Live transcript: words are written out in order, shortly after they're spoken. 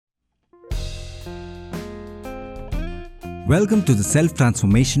Welcome to the Self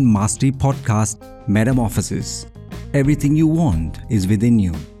Transformation Mastery Podcast, Metamorphosis. Everything you want is within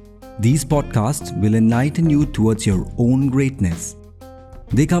you. These podcasts will enlighten you towards your own greatness.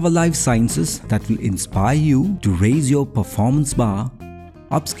 They cover life sciences that will inspire you to raise your performance bar,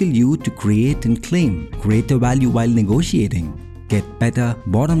 upskill you to create and claim greater value while negotiating, get better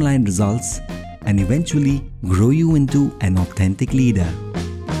bottom line results, and eventually grow you into an authentic leader.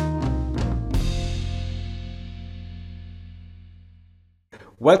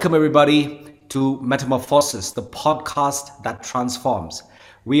 Welcome everybody to Metamorphosis, the podcast that transforms.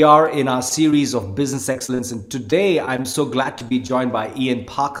 We are in our series of business excellence, and today I'm so glad to be joined by Ian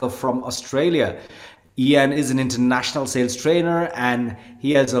Parker from Australia. Ian is an international sales trainer and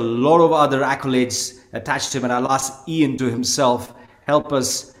he has a lot of other accolades attached to him, and I'll ask Ian to himself help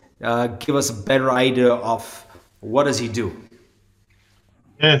us give us a better idea of what does he do.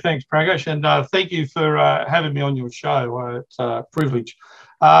 Yeah, thanks, Prakash, and thank you for having me on your show. It's a privilege.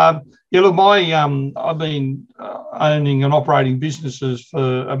 Look, I've been owning and operating businesses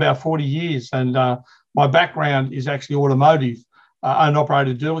for about 40 years, and my background is actually automotive. I own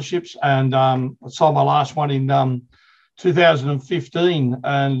operated dealerships, and I sold my last one in 2015,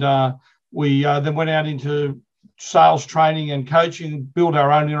 and we then went out into sales training and coaching, built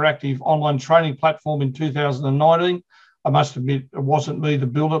our own interactive online training platform in 2019. I must admit, it wasn't me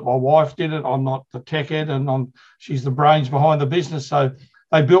that built it. My wife did it. I'm not the tech head, and she's the brains behind the business. So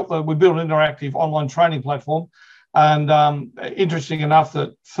we built an interactive online training platform. And interesting enough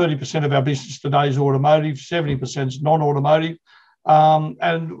that 30% of our business today is automotive, 70% is non-automotive.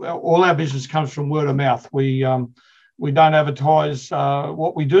 And all our business comes from word of mouth. We don't advertise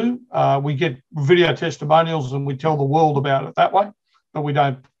what we do. We get video testimonials and we tell the world about it that way, but we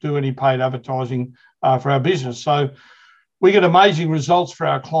don't do any paid advertising for our business. So we get amazing results for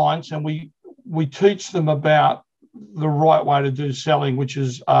our clients, and we teach them about the right way to do selling, which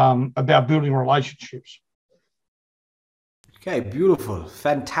is about building relationships. Okay, beautiful,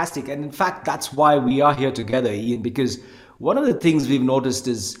 fantastic. And in fact, that's why we are here together, Ian, because one of the things we've noticed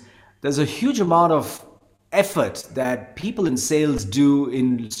is there's a huge amount of effort that people in sales do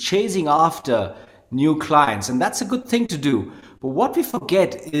in chasing after new clients, and that's a good thing to do. But what we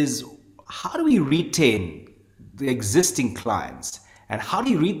forget is, how do we retain the existing clients, and how do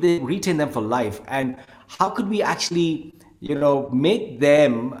you retain them for life, and how could we actually make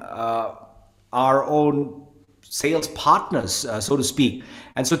them our own sales partners, so to speak?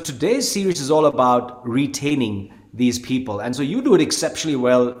 And so today's series is all about retaining these people, and so you do it exceptionally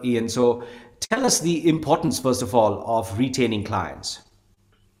well, Ian. So tell us the importance, first of all, of retaining clients.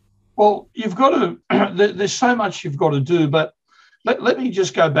 Well, you've got to there's so much you've got to do, but let me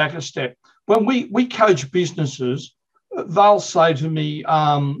just go back a step. When we coach businesses, they'll say to me,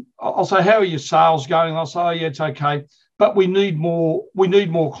 I'll say, how are your sales going? They'll say, oh yeah, it's okay, but we need more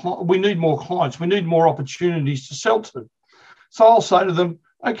clients. We need more opportunities to sell to. So I'll say to them,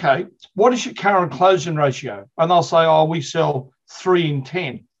 okay, what is your current closing ratio? And they'll say, oh, we sell 3 in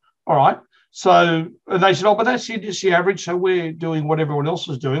 10. All right. So, and they said, oh, but that's the industry average. So we're doing what everyone else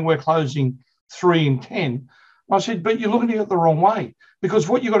is doing. We're closing 3 in 10. I said, but you're looking at it the wrong way, because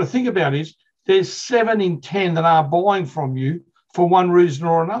what you've got to think about is there's 7 in 10 that are buying from you for one reason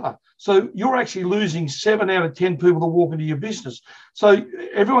or another. So you're actually losing 7 out of 10 people that walk into your business. So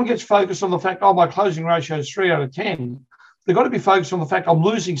everyone gets focused on the fact, oh, my closing ratio is 3 out of 10. They've got to be focused on the fact I'm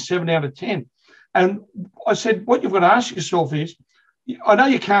losing 7 out of 10. And I said, what you've got to ask yourself is, I know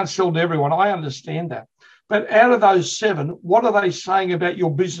you can't sell to everyone. I understand that. But out of those 7, what are they saying about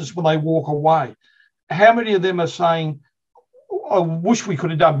your business when they walk away? How many of them are saying, I wish we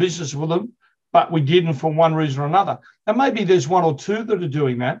could have done business with them, but we didn't for one reason or another? And maybe there's 1 or 2 that are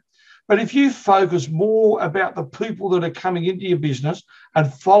doing that. But if you focus more about the people that are coming into your business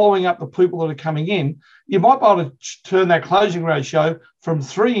and following up the people that are coming in, you might be able to turn that closing ratio from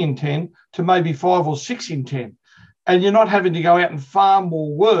 3 in 10 to maybe 5 or 6 in 10. And you're not having to go out and farm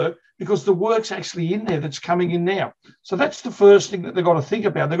more work, because the work's actually in there that's coming in now. So that's the first thing that they've got to think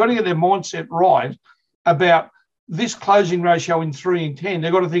about. They've got to get their mindset right about this closing ratio in 3 in 10.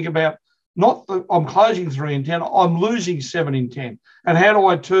 They've got to think about, not that I'm closing 3 in 10, I'm losing 7 in 10. And how do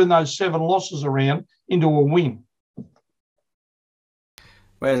I turn those 7 losses around into a win?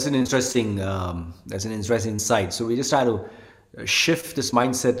 Well, that's an interesting insight. So we just try to shift this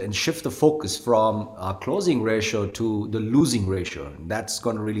mindset and shift the focus from our closing ratio to the losing ratio. And that's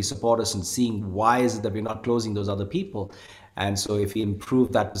going to really support us in seeing why is it that we're not closing those other people. And so if we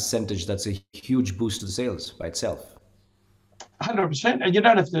improve that percentage, that's a huge boost to the sales by itself. 100%, and you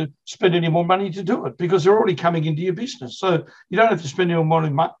don't have to spend any more money to do it, because they're already coming into your business. So you don't have to spend any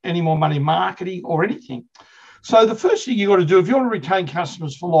more money marketing or anything. So the first thing you've got to do, if you want to retain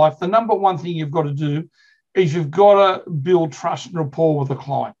customers for life, the number one thing you've got to do is you've got to build trust and rapport with the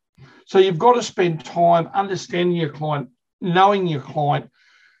client. So you've got to spend time understanding your client, knowing your client,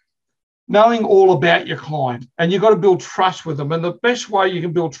 knowing all about your client, and you've got to build trust with them. And the best way you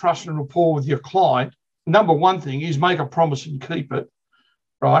can build trust and rapport with your client, number one thing is make a promise and keep it,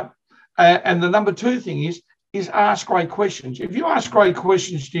 right? And the number two thing is ask great questions. If you ask great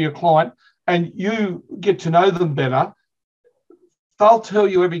questions to your client and you get to know them better, they'll tell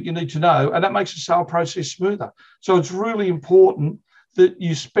you everything you need to know, and that makes the sale process smoother. So it's really important that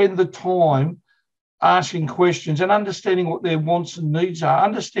you spend the time asking questions and understanding what their wants and needs are,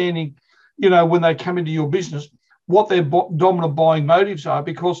 understanding, when they come into your business, what their dominant buying motives are,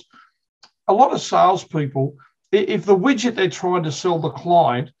 because a lot of salespeople, if the widget they're trying to sell the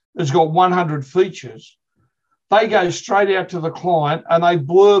client has got 100 features, they go straight out to the client and they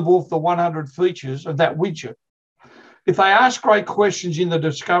blurb off the 100 features of that widget. If they ask great questions in the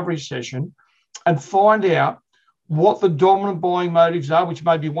discovery session and find out what the dominant buying motives are, which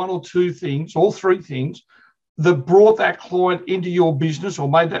may be one or two things, or three things, that brought that client into your business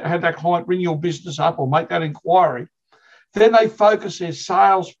or had that client ring your business up or make that inquiry, then they focus their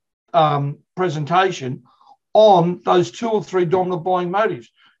sales presentation on those two or three dominant buying motives,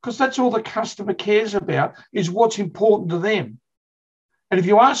 because that's all the customer cares about, is what's important to them. And if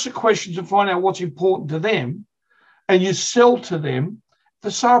you ask the questions and find out what's important to them and you sell to them,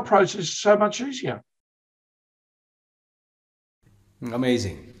 the sale process is so much easier.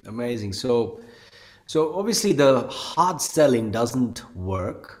 Amazing. So obviously the hard selling doesn't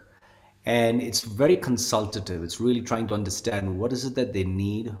work, and it's very consultative. It's really trying to understand what is it that they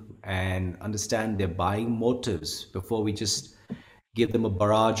need and understand their buying motives before we just give them a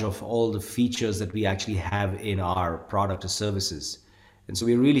barrage of all the features that we actually have in our product or services. And so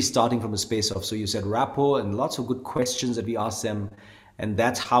we're really starting from a space of, so you said rapport and lots of good questions that we ask them. And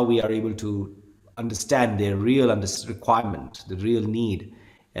that's how we are able to understand their real requirement, the real need.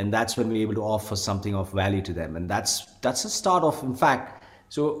 And that's when we're able to offer something of value to them. And that's a start of, in fact,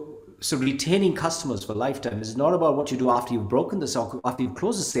 so retaining customers for lifetime is not about what you do after you've broken the sale, after you've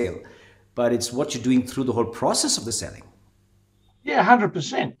closed the sale, but it's what you're doing through the whole process of the selling. Yeah,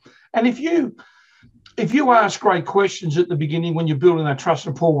 100%. And if you ask great questions at the beginning when you're building that trust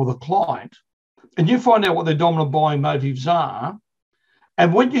and rapport with a client, and you find out what their dominant buying motives are,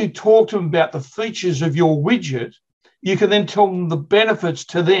 and when you talk to them about the features of your widget, you can then tell them the benefits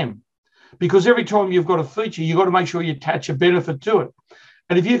to them. Because every time you've got a feature, you've got to make sure you attach a benefit to it.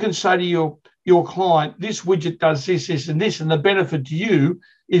 And if you can say to your client, this widget does this, this, and this, and the benefit to you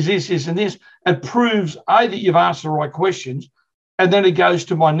is this, this, and this, it proves, A, that you've asked the right questions. And then it goes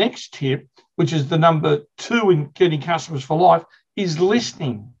to my next tip, which is the number 2 in getting customers for life, is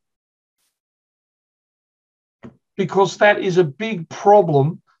listening. Because that is a big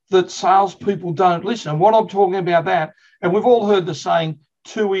problem, that salespeople don't listen. What I'm talking about that, and we've all heard the saying,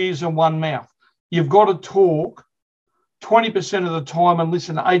 2 ears and 1 mouth. You've got to talk 20% of the time and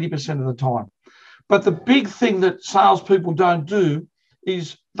listen 80% of the time. But the big thing that salespeople don't do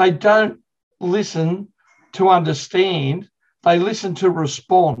is they don't listen to understand, they listen to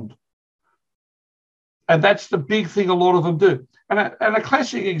respond. And that's the big thing a lot of them do. And a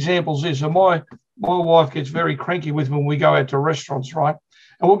classic example is this, and my wife gets very cranky with me when we go out to restaurants, right?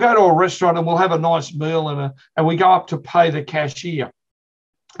 And we'll go to a restaurant and we'll have a nice meal and we go up to pay the cashier.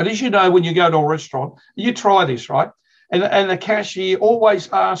 And as you know, when you go to a restaurant, you try this, right? And the cashier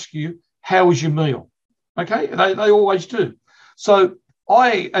always asks you, how was your meal? Okay, they always do. So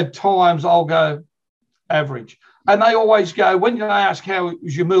at times I'll go average. And they always go, when they ask how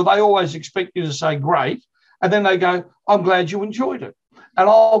was your meal, they always expect you to say great. And then they go, I'm glad you enjoyed it. And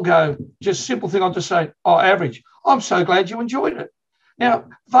I'll go, just simple thing, I'll just say, oh, average. I'm so glad you enjoyed it. Now,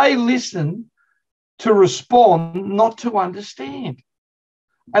 they listen to respond, not to understand.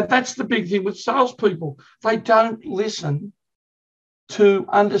 And that's the big thing with salespeople. They don't listen to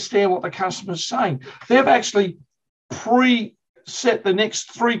understand what the customer's saying. They've actually pre-set the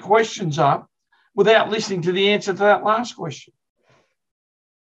next 3 questions up without listening to the answer to that last question.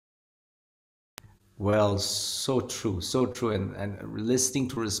 Well, so true. And listening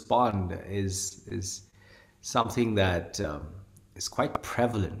to respond is something that is quite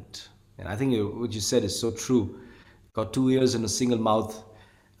prevalent. And I think what you said is so true. Got 2 ears and a single mouth.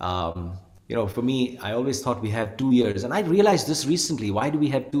 For me, I always thought we have 2 ears. And I realized this recently. Why do we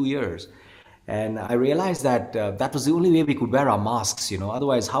have 2 ears? And I realized that that was the only way we could wear our masks,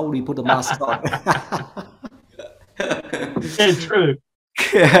 Otherwise, how would we put the mask on? Yeah, true.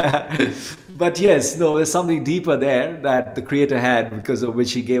 But yes, no, there's something deeper there that the Creator had, because of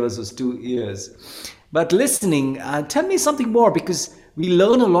which He gave us those 2 ears. But listening, tell me something more, because we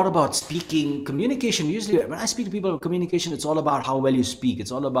learn a lot about speaking, communication. Usually, when I speak to people about communication, it's all about how well you speak.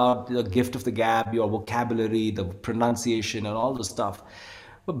 It's all about the gift of the gab, your vocabulary, the pronunciation, and all the stuff.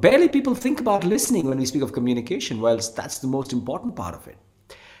 But barely people think about listening when we speak of communication, whilst that's the most important part of it.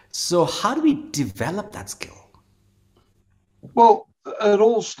 So, how do we develop that skill? Well, it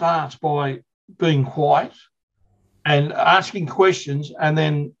all starts by being quiet and asking questions and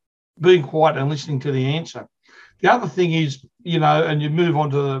then being quiet and listening to the answer. The other thing is, and you move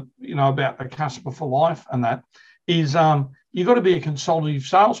on to, about the customer for life and that is you've got to be a consultative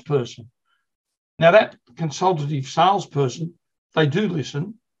salesperson. Now, that consultative salesperson, they do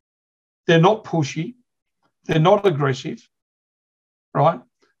listen. They're not pushy. They're not aggressive, right?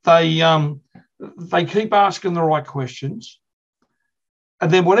 They keep asking the right questions.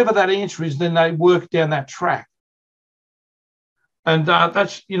 And then whatever that answer is, then they work down that track. And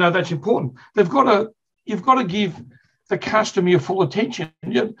that's important. You've got to give the customer your full attention.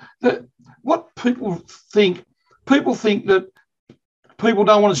 What people think that people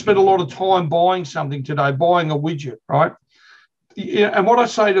don't want to spend a lot of time buying something today, buying a widget, right? And what I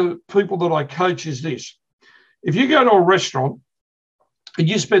say to people that I coach is this: if you go to a restaurant and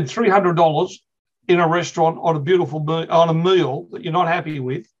you spend $300 in a restaurant on a meal that you're not happy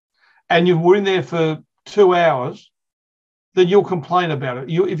with, and you were in there for 2 hours, then you'll complain about it.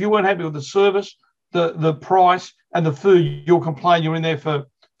 If you weren't happy with the service, the price, and the food, you'll complain you're in there for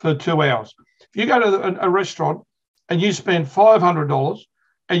 2 hours. If you go to a restaurant and you spend $500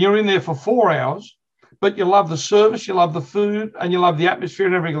 and you're in there for 4 hours, but you love the service, you love the food, and you love the atmosphere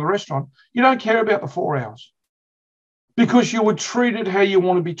and everything of the restaurant, you don't care about the 4 hours because you were treated how you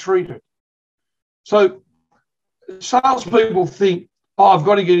want to be treated. So salespeople think, I've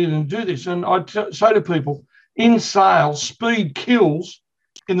got to get in and do this. And I say to people, in sales, speed kills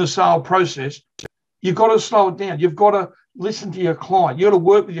in the sale process. You've got to slow it down. You've got to listen to your client. You've got to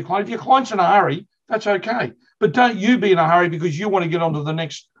work with your client. If your client's in a hurry, that's okay. But don't you be in a hurry because you want to get on to the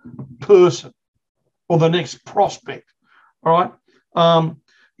next person or the next prospect, all right?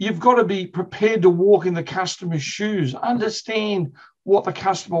 You've got to be prepared to walk in the customer's shoes, understand what the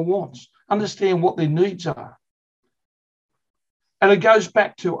customer wants, understand what their needs are. And it goes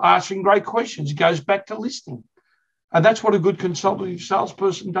back to asking great questions. It goes back to listening. And that's what a good consultative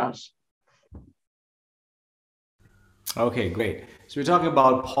salesperson does. Okay, great. So we're talking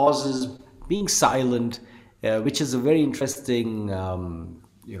about pauses, being silent, which is a very interesting,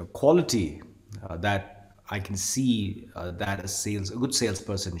 quality that I can see that a good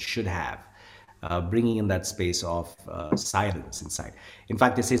salesperson should have. Bringing in that space of silence inside. In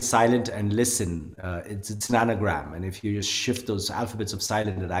fact, they say silent and listen. It's an anagram, and if you just shift those alphabets of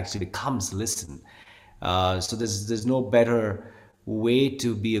silent, it actually becomes listen. So there's no better way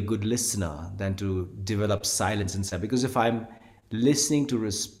to be a good listener than to develop silence inside. Because if I'm listening to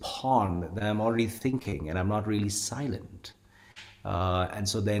respond, then I'm already thinking, and I'm not really silent. And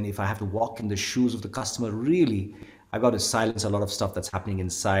so then if I have to walk in the shoes of the customer, really, I got to silence a lot of stuff that's happening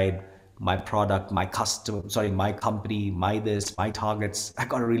inside my product, my my company, my this, my targets. I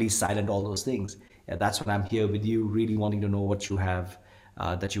got to really silent all those things. Yeah, that's when I'm here with you, really wanting to know what you have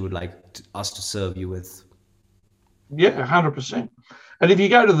that you would like us to serve you with. Yeah, 100%. And if you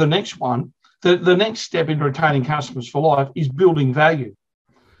go to the next one, the next step in retaining customers for life is building value.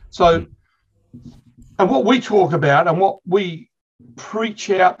 So, and what we talk about and what we preach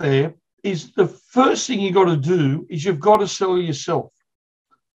out there is the first thing you got to do is you've got to sell yourself.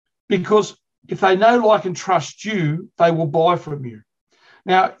 Because if they know, like, and trust you, they will buy from you.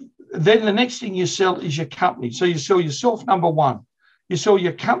 Now, then the next thing you sell is your company. So you sell yourself, number one. You sell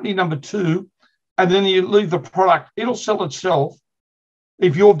your company, number two, and then you leave the product. It'll sell itself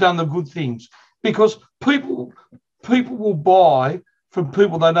if you've done the good things. Because people will buy from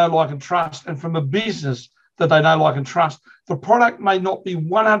people they know, like, and trust, and from a business that they know, like, and trust. The product may not be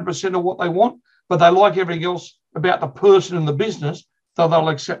 100% of what they want, but they like everything else about the person and the business, so they'll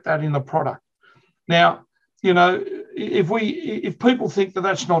accept that in the product. Now, if people think that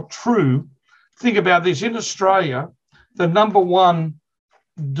that's not true, think about this. In Australia, the number one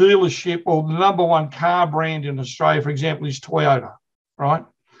dealership or the number one car brand in Australia, for example, is Toyota, right?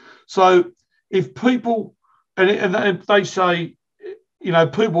 So if people, and they say,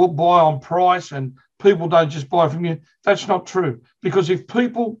 people buy on price and people don't just buy from you, that's not true. Because if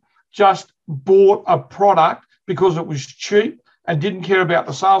people just bought a product because it was cheap and didn't care about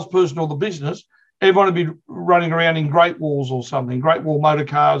the salesperson or the business, everyone would be running around in Great Walls or something, Great Wall motor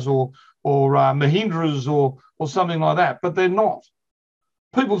cars or Mahindras or something like that. But they're not.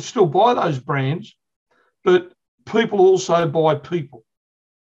 People still buy those brands, but people also buy people.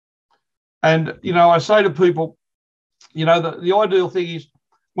 And, I say to people, the ideal thing is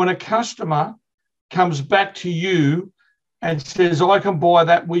when a customer comes back to you and says, I can buy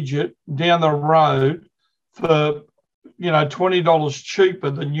that widget down the road for, $20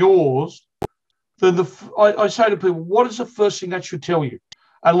 cheaper than yours, then I say to people, what is the first thing that should tell you?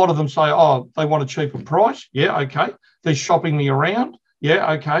 And a lot of them say, oh, they want a cheaper price. Yeah, okay. They're shopping me around.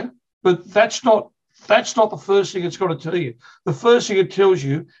 Yeah, okay. But that's not the first thing it's got to tell you. The first thing it tells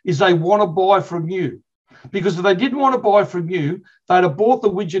you is they want to buy from you. Because if they didn't want to buy from you, they'd have bought the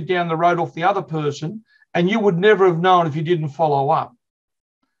widget down the road off the other person, and you would never have known if you didn't follow up.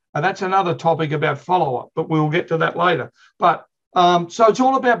 And that's another topic about follow-up, but we'll get to that later. But so it's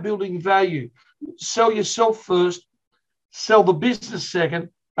all about building value. Sell yourself first, sell the business second,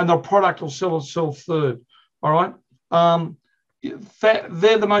 and the product will sell itself third. All right.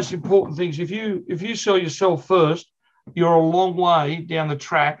 They're the most important things. If you sell yourself first, you're a long way down the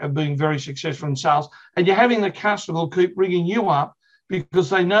track of being very successful in sales, and you're having the customer keep ringing you up because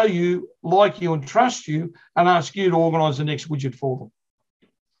they know you, like you, and trust you, and ask you to organise the next widget for them.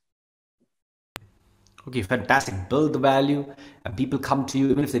 Okay, fantastic. Build the value, and people come to you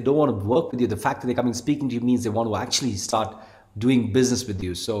even if they don't want to work with you. The fact that they're coming speaking to you means they want to actually start doing business with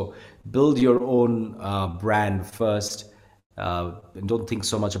you. So build your own brand first, and don't think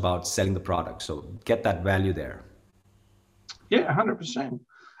so much about selling the product. So get that value there. Yeah, 100%.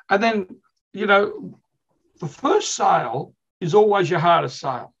 And then, the first sale is always your hardest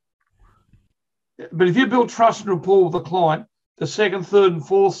sale. But if you build trust and rapport with the client, the second, third, and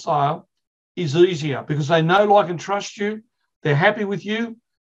fourth sale is easier because they know, like, and trust you. They're happy with you.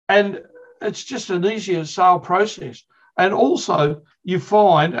 And it's just an easier sale process. And also you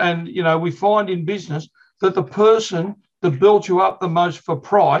find, and, we find in business that the person that built you up the most for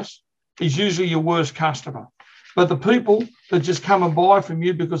price is usually your worst customer. But the people that just come and buy from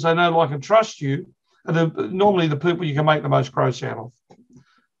you because they know, like, and trust you are normally the people you can make the most gross out of.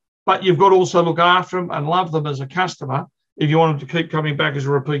 But you've got to also look after them and love them as a customer if you want them to keep coming back as a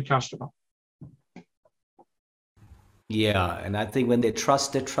repeat customer. Yeah, and I think when they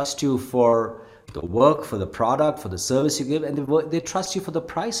trust you for the work, for the product, for the service you give, and they trust you for the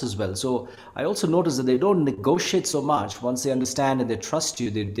price as well. So I also notice that they don't negotiate so much. Once they understand and they trust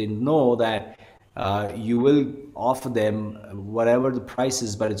you, they know that you will offer them whatever the price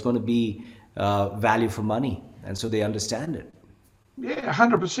is, but it's going to be value for money. And so they understand it. Yeah,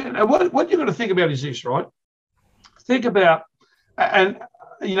 100%. And what you're going to think about is this, right? Think about, and,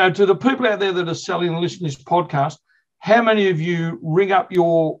 to the people out there that are selling and listening to this podcast, how many of you ring up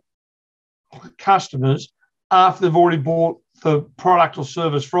your customers after they've already bought the product or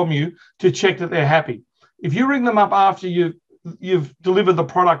service from you to check that they're happy? If you ring them up after you've delivered the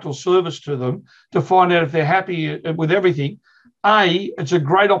product or service to them to find out if they're happy with everything, A, it's a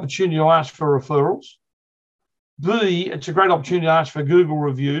great opportunity to ask for referrals. B, it's a great opportunity to ask for Google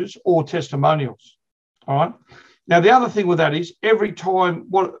reviews or testimonials. All right. Now, the other thing with that is every time,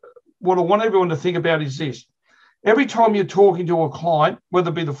 what I want everyone to think about is this. Every time you're talking to a client, whether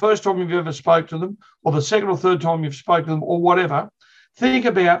it be the first time you've ever spoke to them or the second or third time you've spoken to them or whatever, think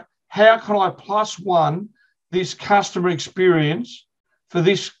about how can I +1 this customer experience for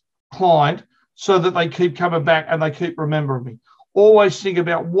this client so that they keep coming back and they keep remembering me. Always think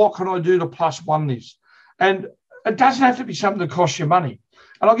about what can I do to +1 this. And it doesn't have to be something that costs you money.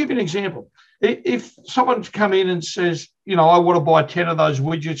 And I'll give you an example. If someone's come in and says, I want to buy 10 of those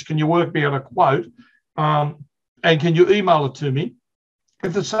widgets, can you work me out a quote? And can you email it to me?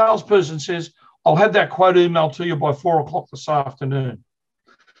 If the salesperson says, I'll have that quote emailed to you by 4:00 this afternoon.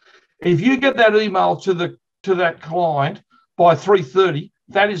 If you get that email to that client by 3:30,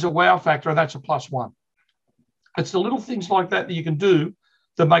 that is a wow factor, and that's a +1. It's the little things like that you can do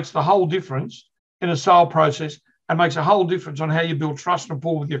that makes the whole difference in a sale process and makes a whole difference on how you build trust and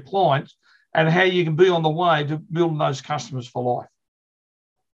rapport with your clients and how you can be on the way to building those customers for life.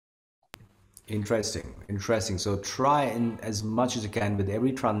 Interesting. So try in as much as you can with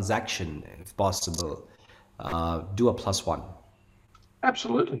every transaction, if possible, do a +1.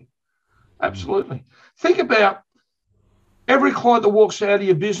 Absolutely. Think about every client that walks out of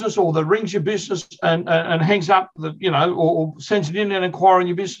your business or that rings your business and hangs up, or sends an internet inquiry in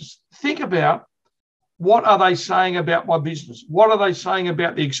your business. Think about what are they saying about my business? What are they saying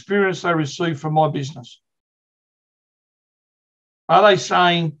about the experience they received from my business? Are they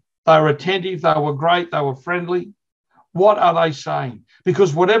saying they were attentive, they were great, they were friendly? What are they saying?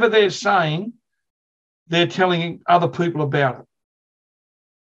 Because whatever they're saying, they're telling other people about it.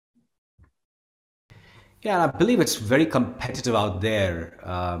 Yeah, and I believe it's very competitive out there.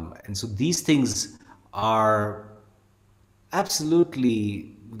 And so these things are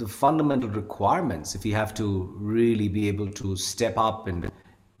absolutely the fundamental requirements if you have to really be able to step up and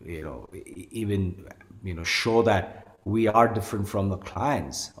even show that we are different from the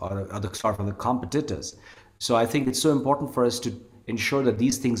clients or from the competitors. So I think it's so important for us to ensure that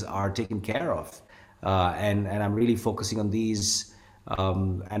these things are taken care of, and I'm really focusing on these,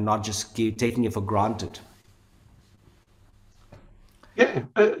 and not just taking it for granted. Yeah,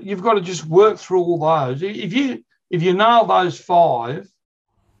 you've got to just work through all those. If you nail those 5,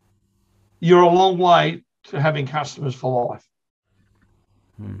 you're a long way to having customers for life.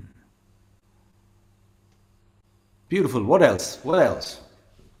 Beautiful. What else?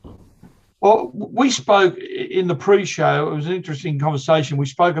 Well, we spoke in the pre-show. It was an interesting conversation. We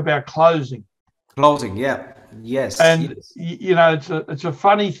spoke about closing. Yeah. Yes. And yes. It's a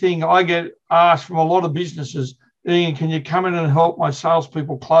funny thing. I get asked from a lot of businesses, Ian, can you come in and help my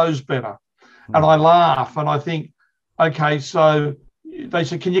salespeople close better? And I laugh and I think, okay, so they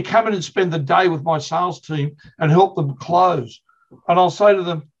say, can you come in and spend the day with my sales team and help them close? And I'll say to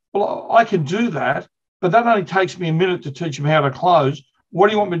them, well, I can do that, but that only takes me a minute to teach them how to close. What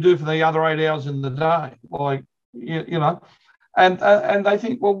do you want me to do for the other 8 hours in the day? Like, and they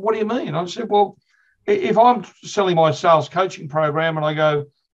think, well, what do you mean? I said, well, if I'm selling my sales coaching program and I go,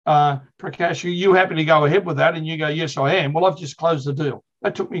 Prakash, are you happy to go ahead with that? And you go, yes, I am. Well, I've just closed the deal.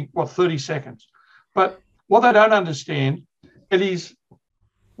 That took me, 30 seconds. But what they don't understand, it is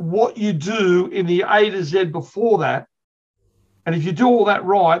what you do in the A to Z before that. And if you do all that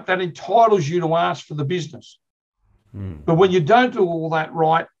right, that entitles you to ask for the business. But when you don't do all that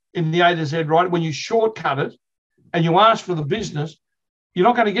right in the A to Z right, when you shortcut it and you ask for the business, you're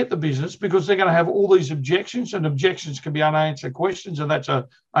not going to get the business because they're going to have all these objections, and objections can be unanswered questions. And that's a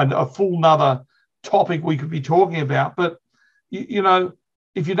full nother topic we could be talking about. But,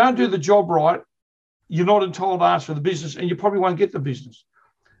 if you don't do the job right, you're not entitled to ask for the business, and you probably won't get the business.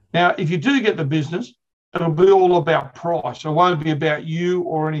 Now, if you do get the business, it'll be all about price. It won't be about you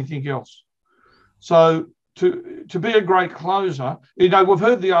or anything else. So to be a great closer, we've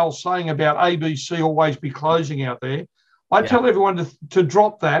heard the old saying about ABC, always be closing out there. I tell everyone to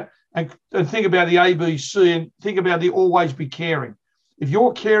drop that and think about the ABC and think about the always be caring. If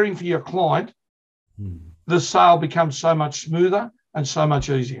you're caring for your client, the sale becomes so much smoother and so much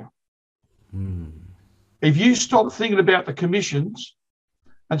easier. If you stop thinking about the commissions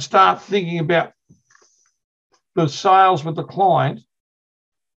and start thinking about the sales with the client,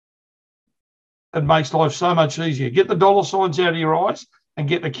 it makes life so much easier. Get the dollar signs out of your eyes and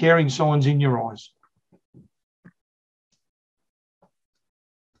get the caring signs in your eyes.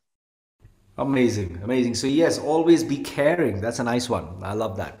 Amazing. So yes, always be caring. That's a nice one. I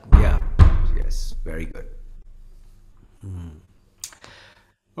love that. Yeah. Yes. Very good.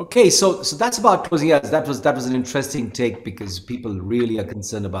 Okay, so that's about closing. Yes, that was an interesting take, because people really are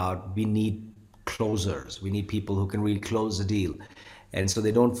concerned about, we need closers. We need people who can really close the deal. And so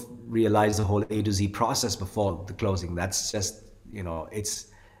they don't realize the whole A to Z process before the closing. That's just, it's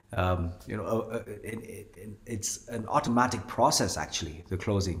it's an automatic process, actually, the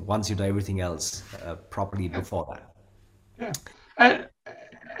closing, once you do everything else properly before that. Yeah.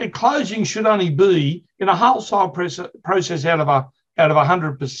 And closing should only be in a wholesale process out of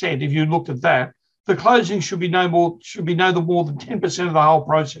 100%. If you looked at that, the closing should be no more than 10% of the whole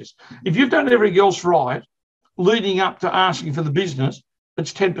process. If you've done everything else right, leading up to asking for the business,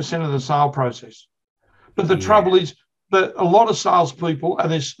 it's 10% of the sale process. But the trouble is that a lot of salespeople,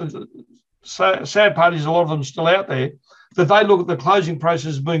 and there's sad part is a lot of them still out there, that they look at the closing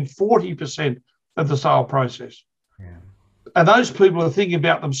process as being 40% of the sale process. Yeah. And those people are thinking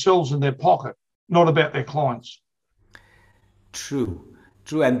about themselves in their pocket, not about their clients. True.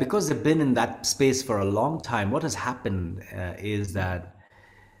 And because they've been in that space for a long time, what has happened is that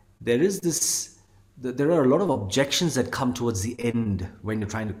there are a lot of objections that come towards the end when you're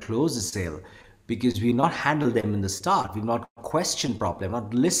trying to close the sale, because we've not handled them in the start. We've not questioned properly. I've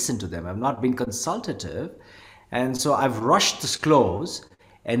not listened to them. I've not been consultative. And so I've rushed this close.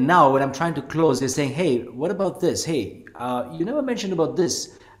 And now when I'm trying to close, they're saying, hey, what about this? Hey, you never mentioned about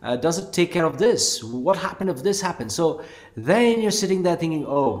this. Does it take care of this? What happened if this happened? So then you're sitting there thinking,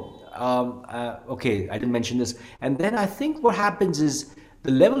 okay, I didn't mention this. And then I think what happens is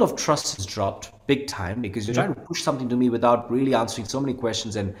the level of trust has dropped big time, because you're trying to push something to me without really answering so many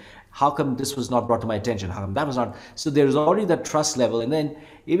questions. And how come this was not brought to my attention? How come that was not? So there's already that trust level. And then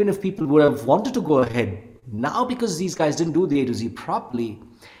even if people would have wanted to go ahead now, because these guys didn't do the A to Z properly,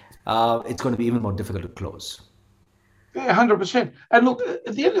 it's going to be even more difficult to close. Yeah, 100%. And look,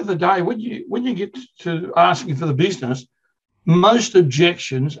 at the end of the day, when you get to asking for the business, most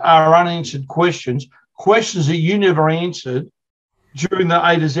objections are unanswered questions that you never answered during the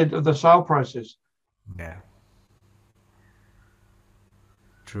A to Z of the sale process. Yeah.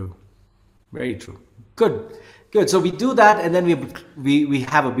 True. Very true. Good. Good. So we do that, and then we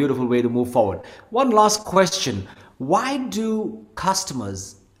have a beautiful way to move forward. One last question. Why do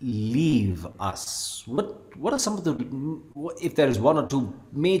customers leave us? What are some of the, if there is one or two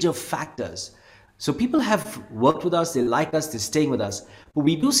major factors? So people have worked with us, they like us, they're staying with us, but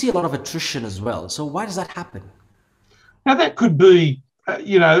we do see a lot of attrition as well. So why does that happen? Now that could be,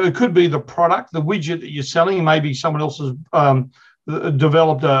 it could be the product, the widget that you're selling. Maybe someone else has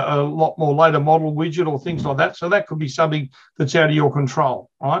developed a lot more later model widget or things like that. So that could be something that's out of your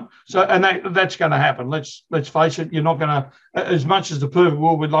control, right? So, and that's going to happen. Let's face it. You're not going to, as much as the perfect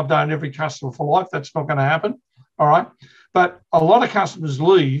world, we'd love to own every customer for life. That's not going to happen, all right? But a lot of customers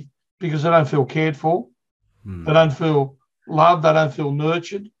leave because they don't feel cared for, they don't feel loved, they don't feel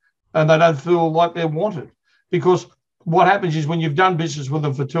nurtured, and they don't feel like they're wanted. Because what happens is when you've done business with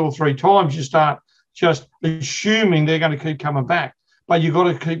them for 2 or 3 times, you start just assuming they're going to keep coming back. But you've got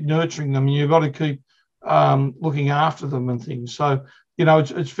to keep nurturing them, and you've got to keep looking after them and things. So,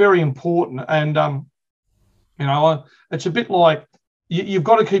 it's very important. And, it's a bit like you've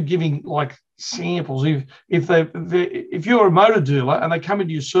got to keep giving like samples. If you're a motor dealer and they come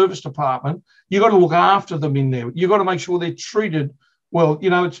into your service department, you've got to look after them in there. You've got to make sure they're treated well.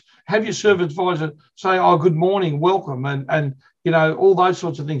 It's have your service advisor say, "Oh, good morning, welcome," and all those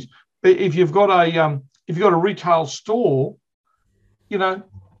sorts of things. If you've got a retail store,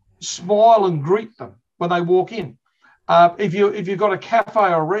 smile and greet them when they walk in. If you've got a cafe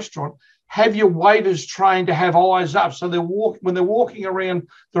or a restaurant, have your waiters trained to have eyes up. So when they're walking around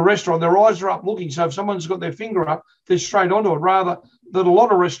the restaurant, their eyes are up looking. So if someone's got their finger up, they're straight onto it. Rather than a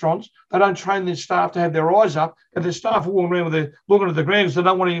lot of restaurants, they don't train their staff to have their eyes up, and their staff are walking around with their looking at the ground because they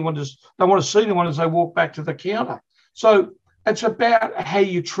don't want to see anyone as they walk back to the counter. So it's about how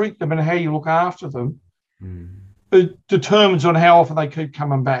you treat them and how you look after them. It determines on how often they keep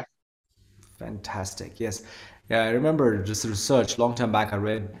coming back. Fantastic. Yes. Yeah, I remember just research long time back I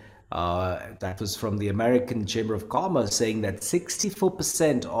read that was from the American Chamber of Commerce saying that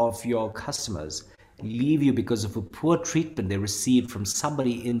 64% of your customers leave you because of a poor treatment they received from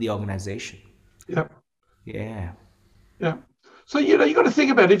somebody in the organization. Yep. Yeah. Yeah. So, you got to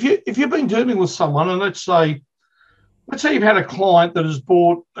think about it. If you've been dealing with someone, and let's say you've had a client that has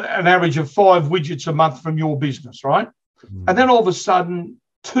bought an average of 5 widgets a month from your business, right? And then all of a sudden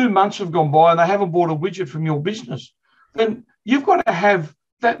 2 months have gone by and they haven't bought a widget from your business, then you've got to have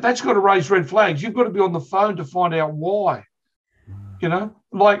that's got to raise red flags. You've got to be on the phone to find out why.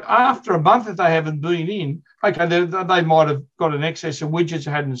 Like after a month, if they haven't been in, okay, they might have got an excess of widgets,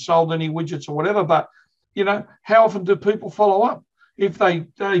 hadn't sold any widgets or whatever, but how often do people follow up? If they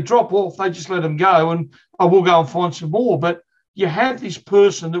drop off, they just let them go and I will go and find some more. But you had this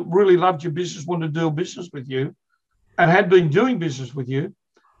person that really loved your business, wanted to do business with you and had been doing business with you,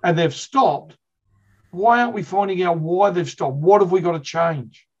 and they've stopped. Why aren't we finding out why they've stopped? What have we got to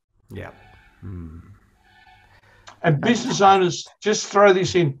change? Yeah. And business owners, just throw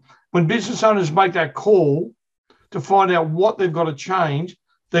this in, when business owners make that call to find out what they've got to change,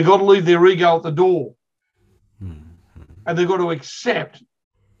 they've got to leave their ego at the door. And they've got to accept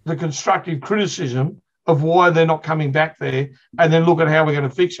the constructive criticism of why they're not coming back there, and then look at how we're going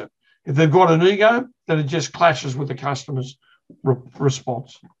to fix it. If they've got an ego, then it just clashes with the customer's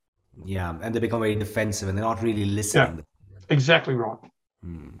response. Yeah, and they become very defensive and they're not really listening. Yeah, exactly right.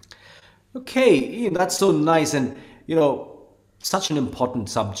 Okay, Ian, that's so nice. And, such an important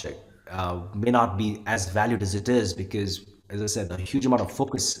subject may not be as valued as it is because, as I said, a huge amount of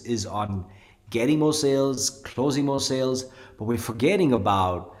focus is on getting more sales, closing more sales, but we're forgetting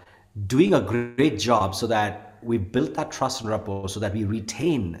about doing a great job so that we build that trust and rapport so that we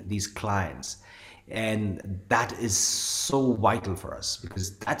retain these clients. And that is so vital for us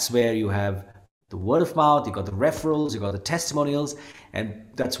because that's where you have the word of mouth, you got the referrals, you got the testimonials, and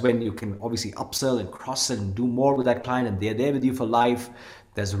that's when you can obviously upsell and cross-sell and do more with that client, and they're there with you for life.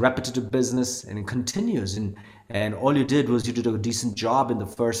 There's repetitive business and it continues. And all you did was you did a decent job in the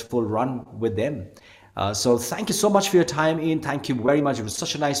first full run with them. So thank you so much for your time, Ian. Thank you very much. It was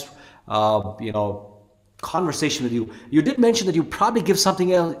such a nice, conversation with you. You did mention that you probably give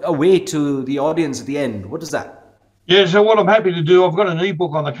something away to the audience at the end. What is that? Yeah, so what I'm happy to do, I've got an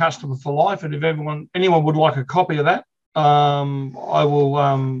ebook on the Customer for Life, and if anyone would like a copy of that, I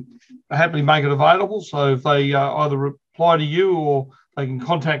will happily make it available. So if they either reply to you or they can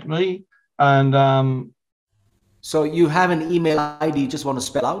contact me. And so you have an email ID you just want to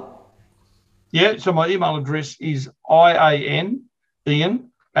spell out? Yeah, so my email address is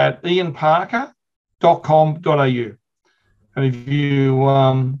Ian@ianparker.com.au. And if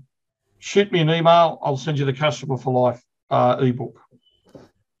you shoot me an email, I'll send you the Customer for Life ebook.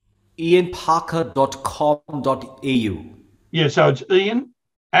 ianparker.com.au. Yeah, so it's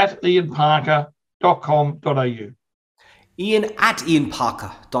ian@ianparker.com.au.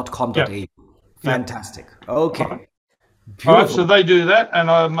 ian@ianparker.com.au. Yep. Fantastic. Okay. Right. Beautiful. All right, so they do that. And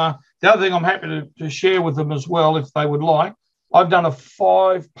the other thing I'm happy to share with them as well, if they would like, I've done a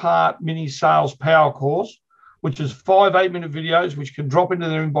 5-part mini sales power course, which is 5 8-minute videos, which can drop into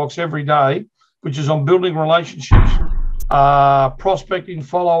their inbox every day, which is on building relationships, prospecting,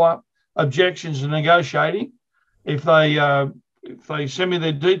 follow-up, objections, and negotiating. If they send me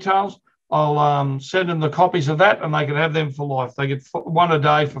their details, I'll send them the copies of that, and they can have them for life. They get one a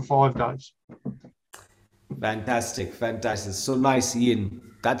day for 5 days. Fantastic. So nice, Ian.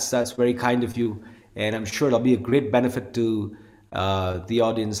 That's very kind of you, and I'm sure it'll be a great benefit to the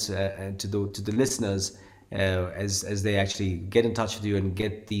audience and to the listeners as they actually get in touch with you and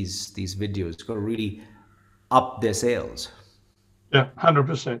get these videos. It's going to really up their sales. Yeah,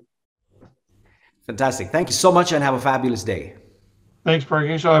 100%. Fantastic. Thank you so much, and have a fabulous day. Thanks,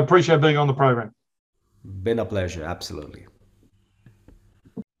 Prakash. I appreciate being on the program. Been a pleasure. Absolutely.